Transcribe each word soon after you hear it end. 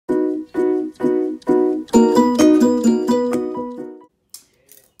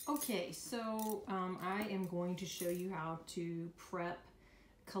I am going to show you how to prep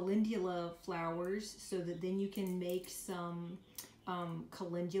calendula flowers so that then you can make some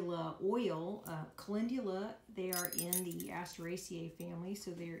calendula oil. Calendula, they are in the Asteraceae family,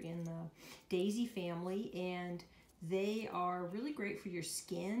 so they're in the daisy family, and they are really great for your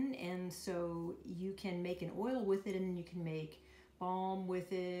skin, and so you can make an oil with it, and then you can make balm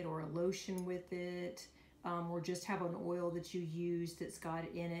with it or a lotion with it, or just have an oil that you use that's got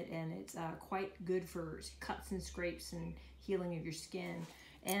it in it, and it's quite good for cuts and scrapes and healing of your skin.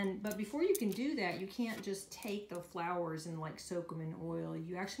 But before you can do that, you can't just take the flowers and like soak them in oil.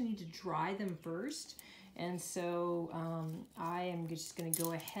 You actually need to dry them first. And so I am just going to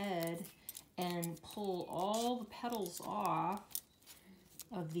go ahead and pull all the petals off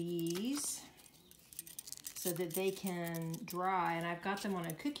of these so that they can dry. And I've got them on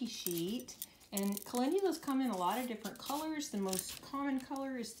a cookie sheet. And calendulas come in a lot of different colors. The most common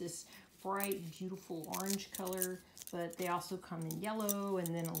color is this bright, beautiful orange color, but they also come in yellow and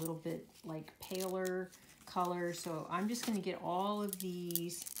then a little bit like paler color. So I'm just going to get all of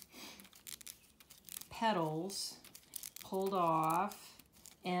these petals pulled off,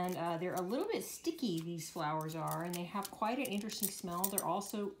 and they're a little bit sticky, these flowers are, and they have quite an interesting smell. They're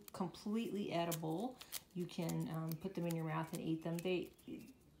also completely edible. You can put them in your mouth and eat them. They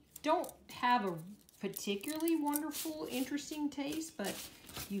don't have a particularly wonderful, interesting taste, but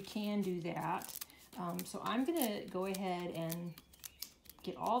you can do that. So I'm gonna go ahead and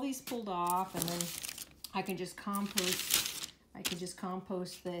get all these pulled off, and then I can just compost.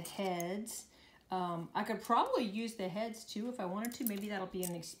 The heads. I could probably use the heads too if I wanted to. Maybe that'll be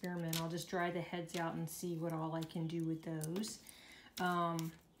an experiment. I'll just dry the heads out and see what all I can do with those.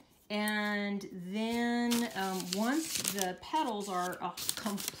 And then once the petals are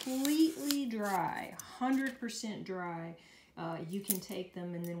completely dry, 100% dry, you can take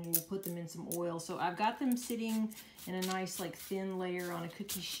them and then we'll put them in some oil. So I've got them sitting in a nice like thin layer on a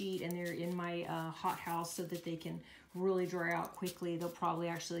cookie sheet, and they're in my hot house so that they can really dry out quickly. They'll probably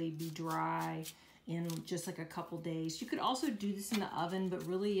actually be dry in just like a couple days. You could also do this in the oven, but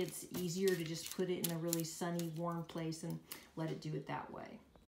really it's easier to just put it in a really sunny, warm place and let it do it that way.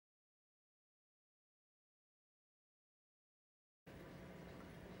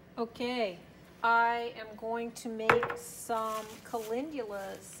 Okay, I am going to make some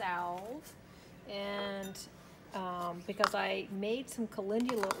calendula salve, and because I made some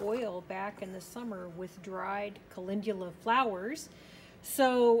calendula oil back in the summer with dried calendula flowers.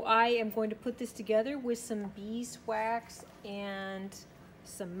 So I am going to put this together with some beeswax and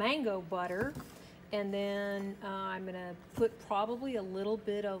some mango butter, and then I'm going to put probably a little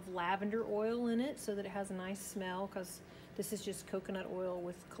bit of lavender oil in it so that it has a nice smell, because this is just coconut oil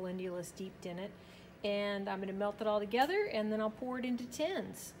with calendula steeped in it. And I'm going to melt it all together, and then I'll pour it into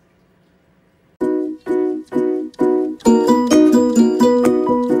tins.